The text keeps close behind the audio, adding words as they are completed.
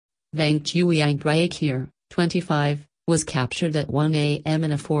Vangchueyang Briachear, 25, was captured at 1 a.m.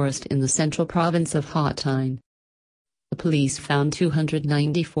 in a forest in the central province of Ha Tinh. The police found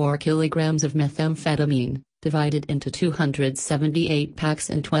 294 kilograms of methamphetamine, divided into 278 packs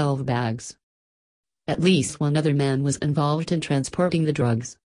and 12 bags. At least one other man was involved in transporting the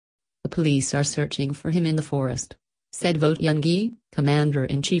drugs. The police are searching for him in the forest, said Vo Tien Nghi,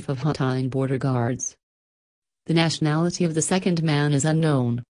 commander-in-chief of Ha Tinh Border Guards. The nationality of the second man is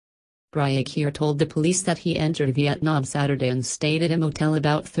unknown. Briachear told the police that he entered Vietnam Saturday and stayed at a motel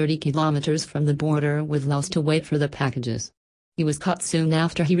about 30 kilometers from the border with Laos to wait for the packages. He was caught soon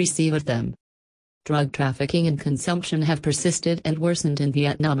after he received them. Drug trafficking and consumption have persisted and worsened in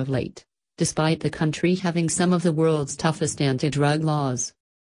Vietnam of late, despite the country having some of the world's toughest anti-drug laws.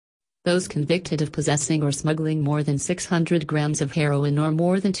 Those convicted of possessing or smuggling more than 600 grams of heroin or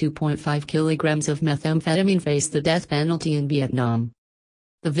more than 2.5 kilograms of methamphetamine face the death penalty in Vietnam.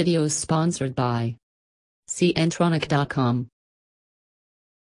 The video is sponsored by cntronic.com.